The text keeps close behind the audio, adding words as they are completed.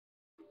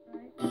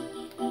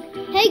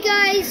Hey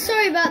guys,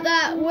 sorry about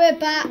that, we're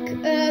back. I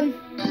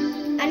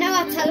know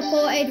I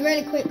teleported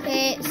really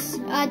quickly.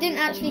 I didn't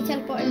actually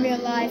teleport in real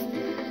life,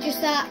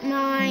 just that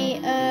my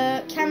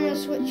camera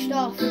switched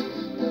off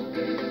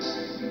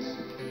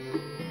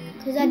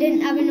because I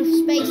didn't have enough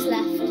space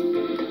left.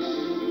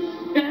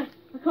 Yeah,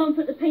 I can't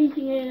put the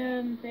painting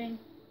in thing.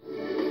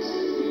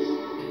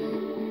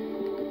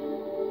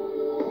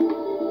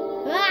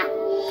 Ah!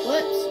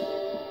 Whoops.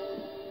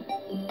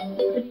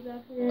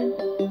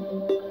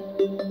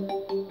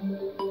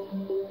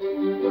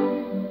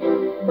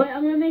 Wait,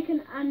 I'm gonna make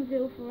an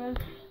anvil for us.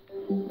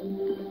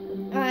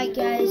 Alright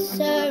guys,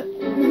 so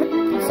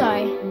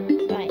sorry.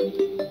 Right.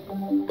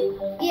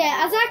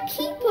 Yeah, as I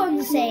keep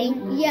on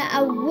saying, yeah,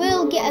 I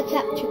will get a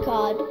capture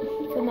card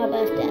for my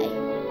birthday.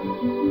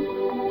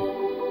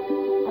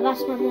 I've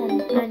asked my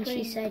mum and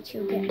she said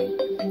she'll get me.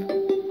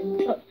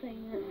 Stop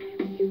saying it.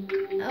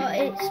 Oh,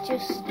 it's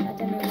just, I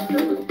don't know why.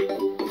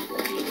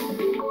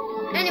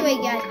 Anyway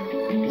guys,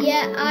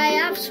 yeah, I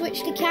have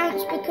switched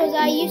accounts because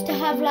I used to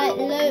have like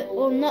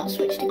not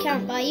switched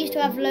account, but I used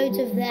to have loads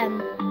of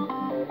them.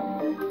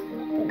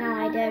 But now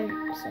I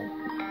don't, so.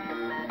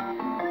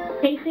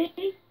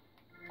 Casey?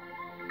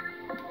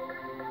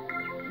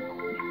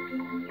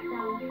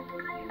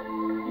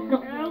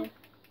 Not here.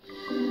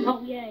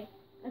 Oh yay.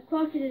 I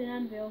crafted an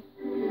anvil.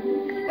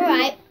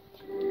 Alright.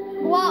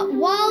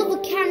 While the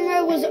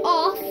camera was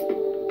off,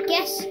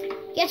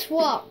 guess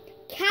what?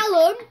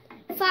 Callum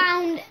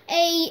found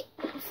a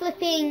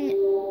flipping,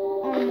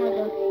 oh my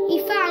god, he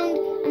found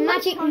a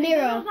magic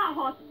mirror. It's not that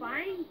hard to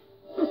find.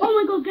 Oh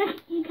my god, guess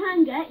you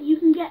can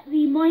get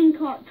the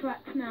minecart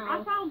tracks now.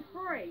 I found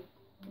 3.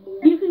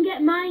 You can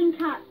get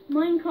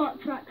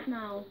minecart tracks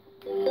now.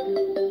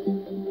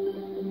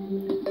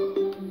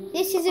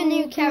 This is a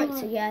new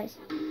character, guys.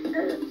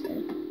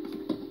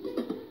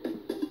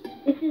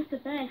 This is the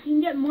best. You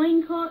can get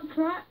minecart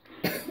tracks.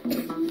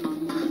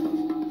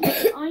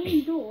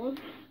 Iron doors.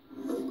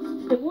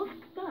 So what's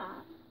that?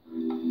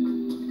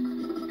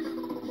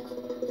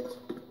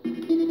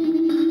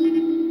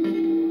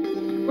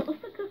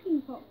 What's the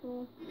cooking pot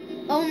for?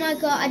 Oh my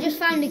god, I just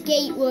found a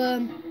gate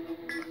worm.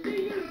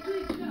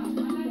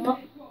 What?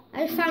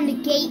 I just found a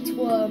gate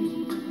worm.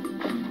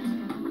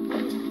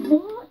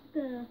 What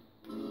the?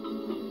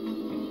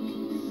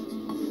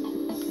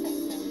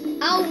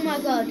 Oh my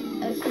god,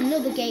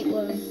 another gate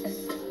worm.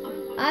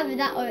 Either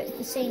that or it's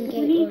the same gate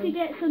worm. We need to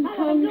get some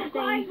tungsten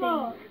things.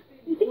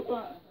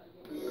 What?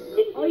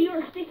 Oh, you're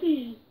a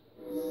sticky.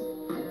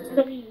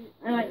 Sorry,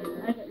 I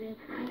got this.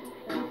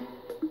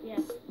 Yeah.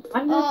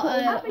 I'm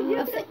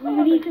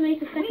we need to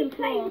make a second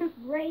floor. With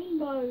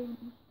rainbows.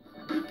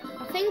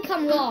 I think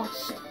I'm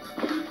lost.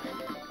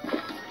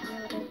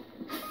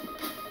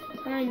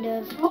 Kind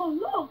of. Oh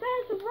look,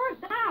 there's a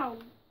rope down.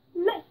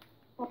 Let's.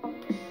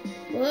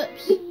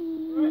 Whoops.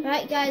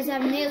 Right guys,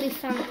 I've nearly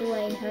found the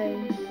way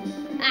home.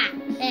 Ah,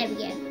 there we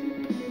go.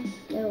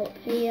 Go up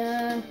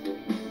here.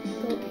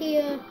 Go up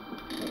here.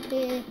 Up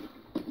here.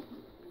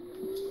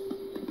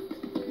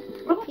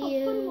 Up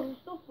here. So much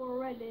stuff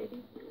already.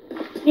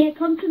 Yeah,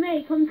 come to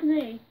me, come to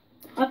me.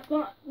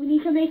 We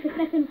need to make a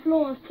second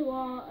floor to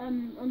our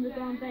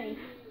underground base.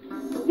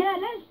 Yeah,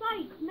 let's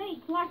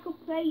make like a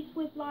place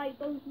with like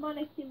those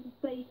mannequin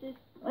places,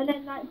 and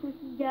then like we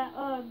can get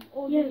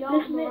all the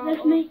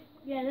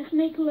let's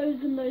make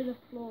loads and loads of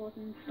floors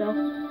and stuff.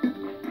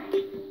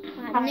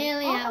 I'm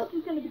nearly out.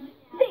 It's gonna be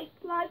sick,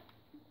 like.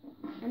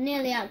 I'm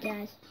nearly out,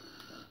 guys.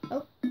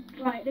 Oh.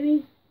 Right, let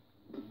me.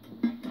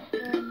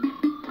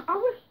 I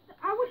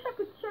wish I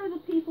could show the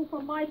people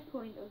from my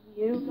point of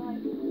view,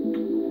 like.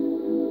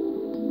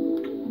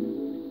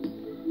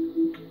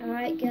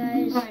 Alright,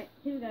 guys. Right,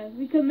 here we go.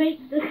 We can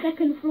make the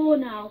second floor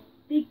now.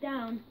 Dig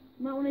down.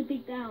 You might want to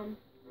dig down.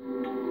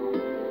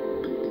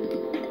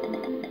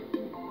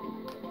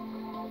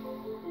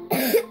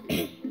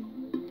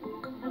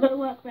 I've got a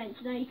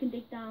workbench. Now you can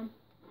dig down.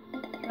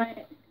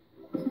 Right.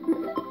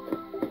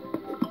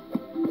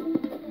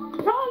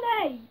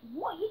 Charlie!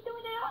 What are you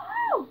doing in our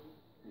house?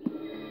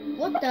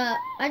 What the?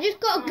 I just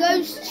got a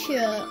ghost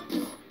shirt.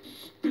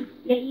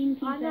 Yeah, you can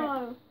keep it. I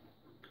know.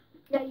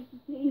 Yeah, you can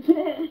keep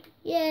it.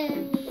 Yay.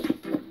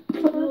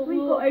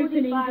 We're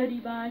opening goodie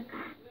bags.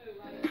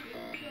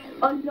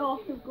 A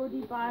lot of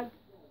goodie bags.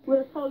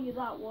 We'll tell you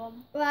that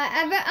one. Right,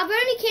 I've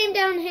only came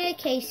down here,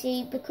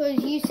 Casey,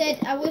 because you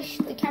said I wish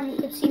the camera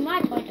could see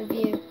my point of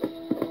view.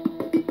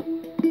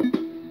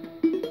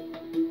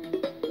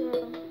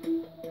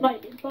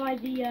 Like by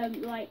the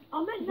like.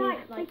 I meant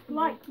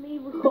like me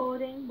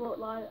recording, but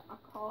like I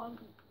can't.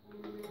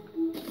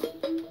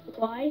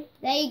 Why?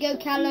 There you go,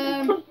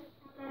 Callum.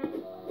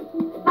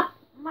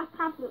 My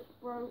tablet's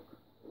broke.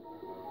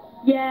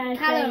 Yeah,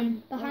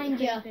 Callum, behind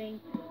you.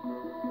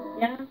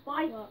 Yeah.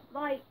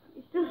 Like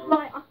it's just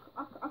like I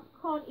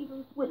can't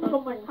even switch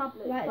on my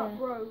tablet. Right that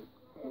broke.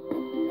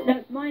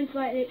 No, mine's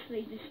like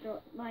literally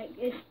destroyed. Like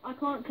I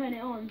can't turn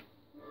it on.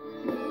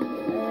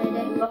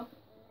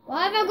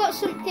 Why have I got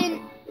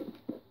something?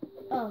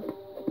 Oh,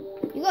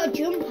 you got to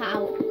jump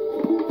out.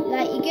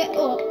 Like you get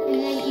up and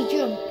then you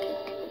jump.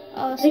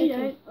 Oh, that's No, so you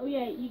cool. don't. Oh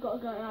yeah, you gotta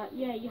go like that.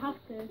 Yeah, you have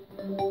to.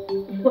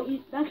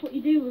 That's what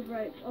you do with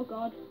ropes. Oh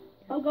god.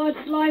 Oh god,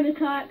 slime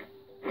attack.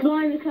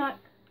 Slime attack.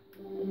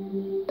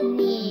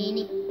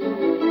 Nee.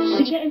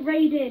 You're getting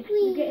raided.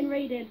 You're getting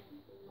raided.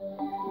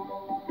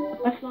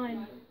 By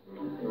slime.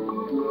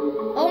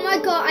 Oh my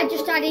god, I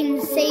just had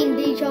insane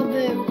deja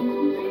vu.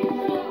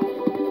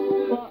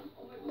 What?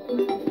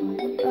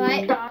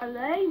 Right,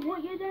 Charlie,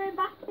 what you doing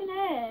back in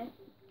here?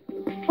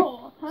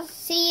 Tortoise.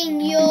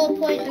 seeing your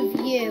point of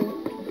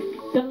view.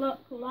 You look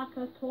like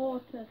a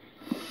tortoise.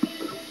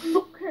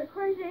 Look at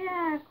crazy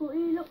haircut,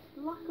 he looks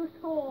like a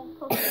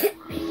tortoise.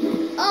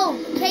 Oh,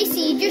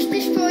 Casey, you just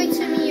destroyed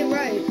some of your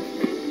rope.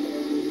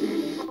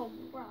 Oh,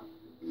 crap.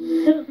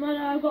 Doesn't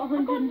matter, I've got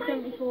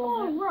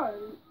 174 of it.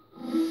 rope.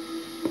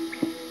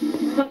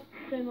 Not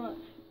so much.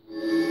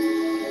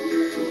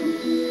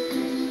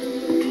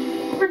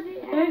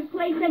 Don't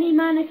place any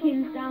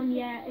mannequins down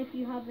yet if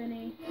you have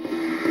any.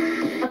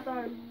 I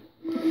don't.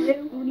 We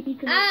need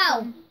to make Ow!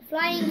 some.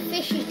 Flying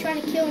fish is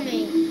trying to kill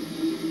me.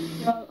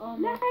 No,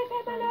 leave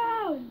him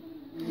alone!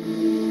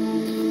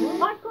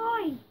 My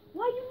coin!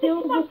 Why are you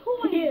missing my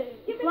coin?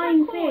 Give me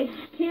Flying my coin! fish,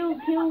 Kill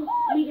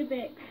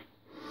Weetabix.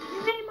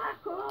 Give me my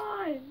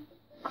coin!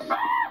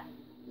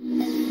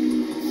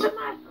 Where's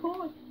my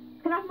coin?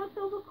 Can I have my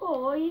silver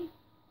coin?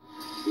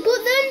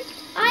 But then,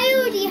 I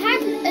already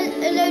had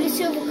a load of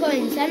silver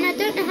coins and I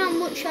don't know how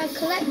much I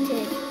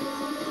collected.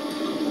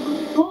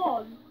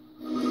 Gone.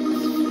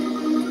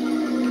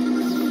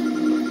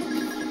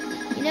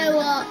 You know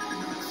what?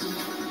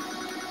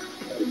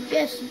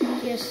 Just.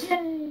 Yay.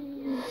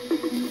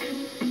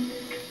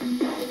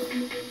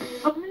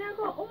 I'm gonna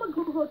go, oh my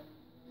god.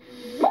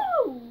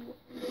 Woo!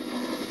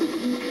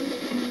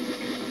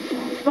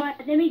 Right,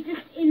 let me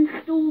just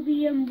install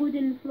the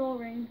wooden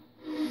flooring.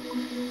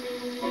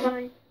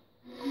 Right.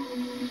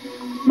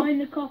 Mine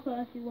the copper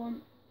if you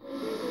want.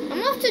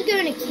 I'm off to go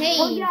in a cave.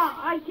 Oh yeah,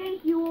 I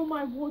gave you all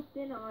my wood,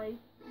 didn't I?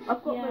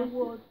 I've got my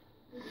wood.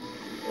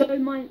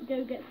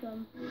 Go get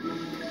some.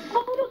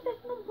 Oh look,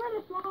 there's an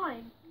umbrella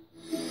slime.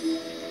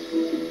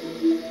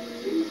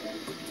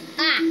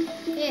 Ah,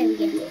 there we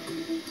go.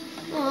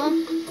 Aw.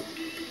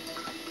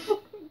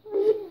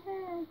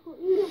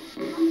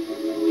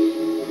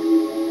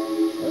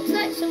 Looks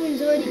like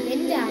someone's already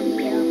been down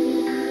here.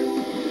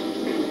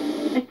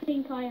 I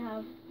think I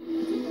have.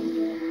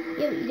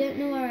 Yeah, but you don't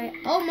know where I...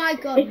 Oh my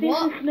god, If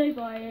what? it's a snow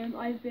biome,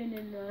 I've been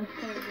in the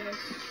corridor.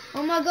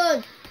 Oh my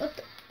god. What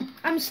the...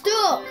 I'm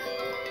stuck.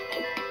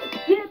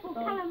 Yeah, but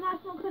Callum,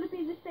 that's not going to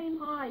be the same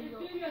height.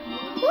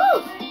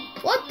 Woo!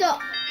 What the...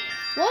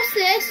 What's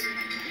this?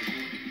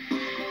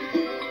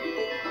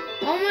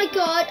 Oh my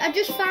god, I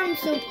just found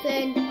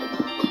something.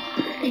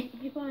 What did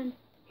you find?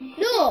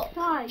 Look,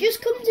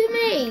 just come to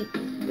me.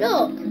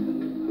 Look.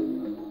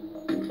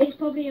 It's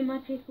probably a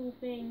magical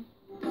thing.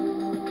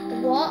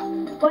 What?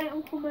 Wait,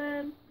 I'm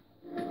coming.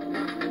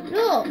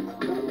 Look.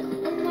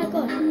 Oh my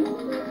god.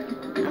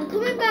 I'm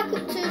coming back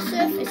up to the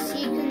surface so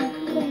you can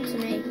come to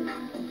me.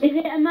 Is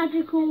it a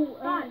magical,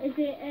 is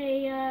it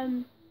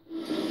a,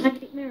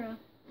 magic mirror?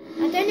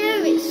 I don't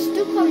know, it's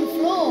stuck on the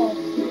floor.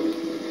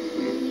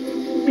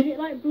 Is it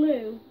like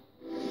blue?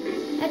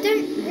 I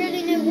don't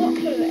really know what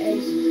colour it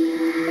is.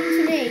 Come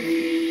to me.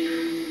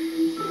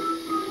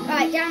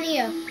 Right, down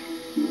here.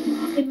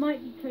 It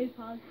might be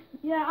topaz.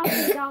 Yeah, I'll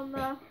be down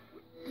there.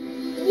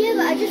 Yeah,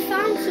 but I just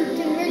found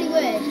something really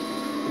weird.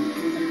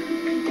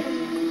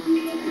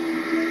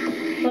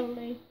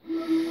 Lovely.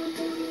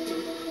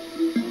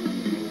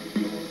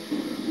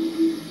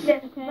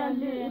 Yes, okay, I'm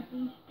here.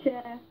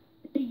 Chair.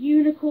 The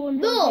unicorn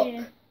Look!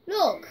 here.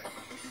 Look!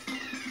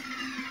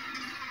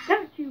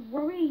 Don't you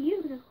worry,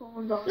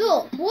 unicorns are.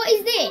 Look! What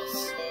is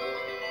this?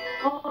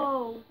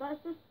 Oh, that's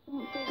just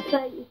something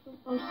that is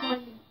sometimes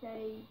finding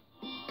shade.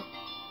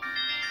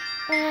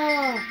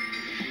 Oh.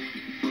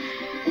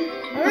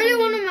 I really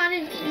want a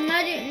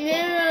magic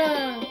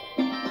mirror.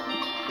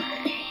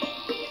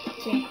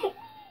 Okay.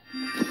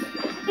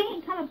 Me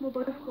and Callum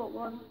both got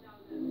one.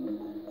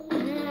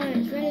 No,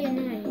 it's really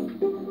annoying.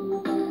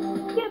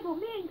 Yeah, but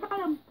me and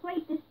Callum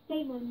played this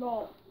game a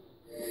lot.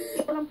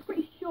 But I'm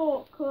pretty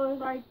sure,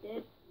 because I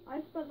did.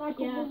 I spent like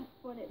a month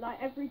on it. Like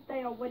every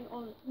day I went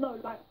on. No,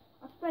 like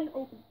I spent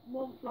a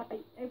month like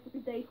every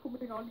day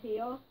coming on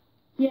here.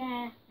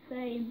 Yeah,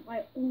 same.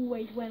 I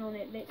always went on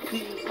it,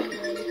 literally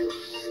always.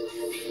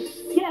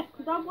 Yeah,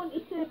 because I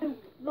wanted to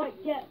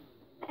like get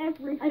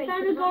everything. I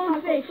found a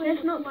goldfish.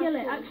 Let's not kill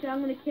it. Actually,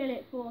 I'm gonna kill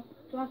it so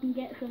I can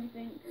get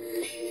something.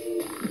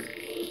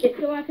 It's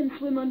so I can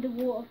swim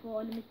underwater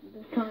for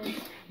unlimited time.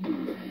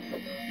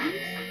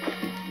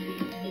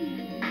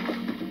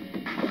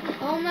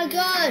 Oh my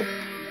god!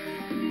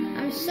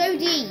 I'm so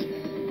deep.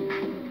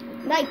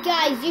 Like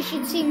guys, you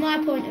should see my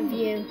point of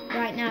view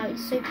right now.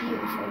 It's so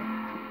beautiful.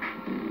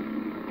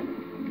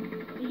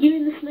 Are you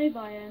in the snow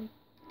biome?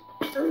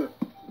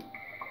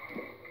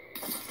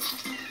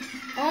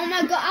 Oh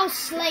my god, I was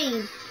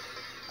slain.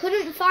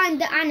 Couldn't find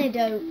the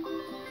antidote.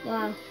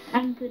 Wow.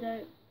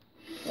 Antidote.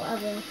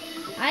 Whatever.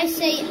 I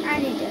say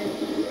antidote.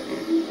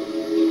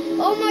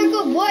 Oh my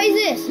god, what is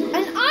this?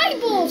 An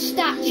eyeball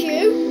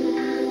statue?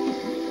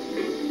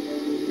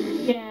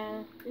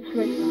 Yeah, it's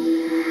really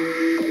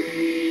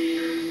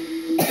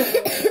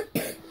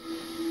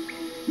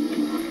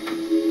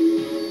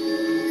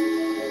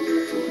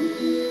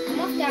I'm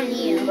off down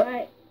here.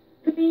 Right.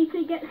 We need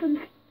to get some.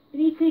 We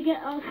need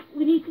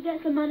to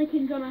get some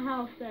mannequins on our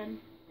house then.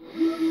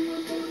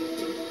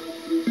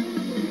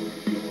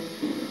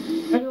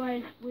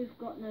 Otherwise, we've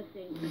got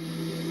nothing.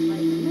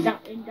 Like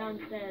that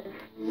downstairs.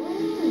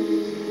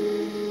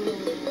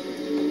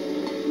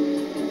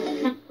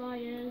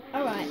 Campfires.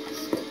 All right.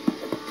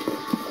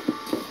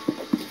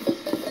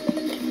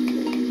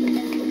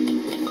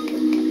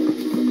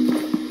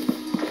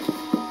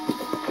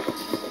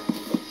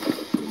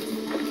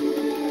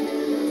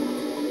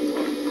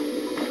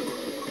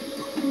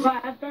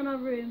 Right, I've done our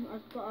room.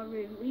 I've got our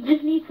room. We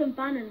just need some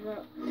banners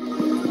up.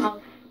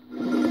 House.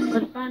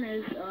 Those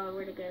banners are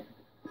really good.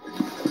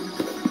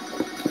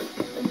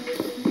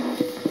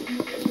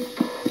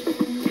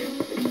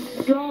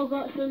 You all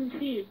got some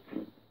seeds.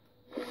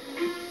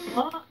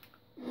 What?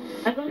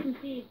 I got some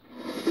seeds.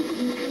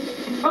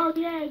 Oh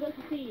yeah, I got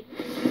some seeds.